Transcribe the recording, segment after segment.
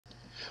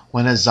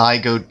When a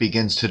zygote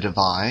begins to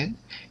divide,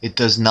 it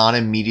does not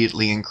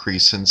immediately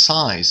increase in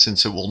size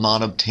since it will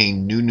not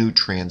obtain new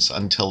nutrients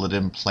until it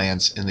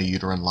implants in the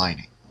uterine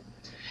lining.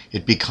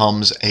 It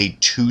becomes a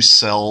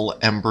 2-cell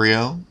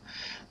embryo,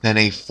 then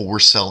a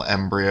 4-cell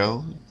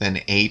embryo,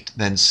 then 8,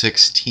 then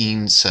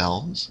 16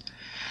 cells.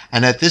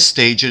 And at this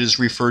stage it is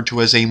referred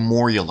to as a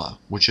morula,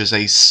 which is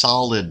a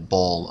solid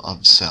ball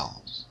of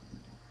cells.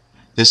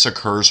 This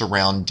occurs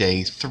around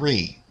day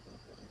 3.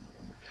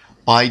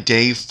 By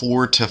day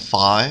 4 to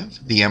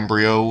 5, the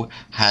embryo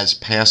has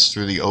passed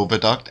through the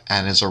oviduct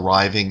and is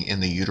arriving in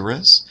the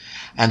uterus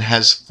and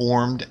has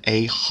formed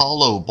a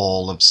hollow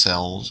ball of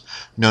cells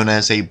known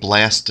as a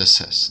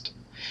blastocyst.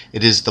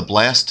 It is the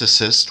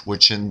blastocyst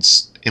which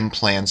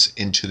implants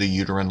into the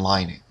uterine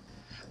lining.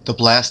 The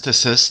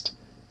blastocyst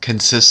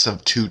consists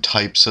of 2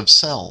 types of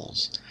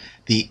cells: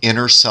 the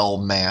inner cell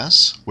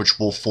mass, which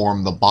will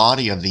form the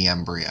body of the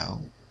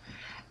embryo,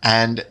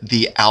 and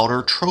the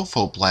outer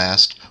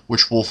trophoblast,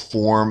 which will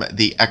form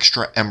the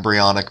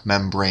extraembryonic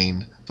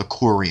membrane, the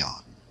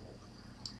chorion.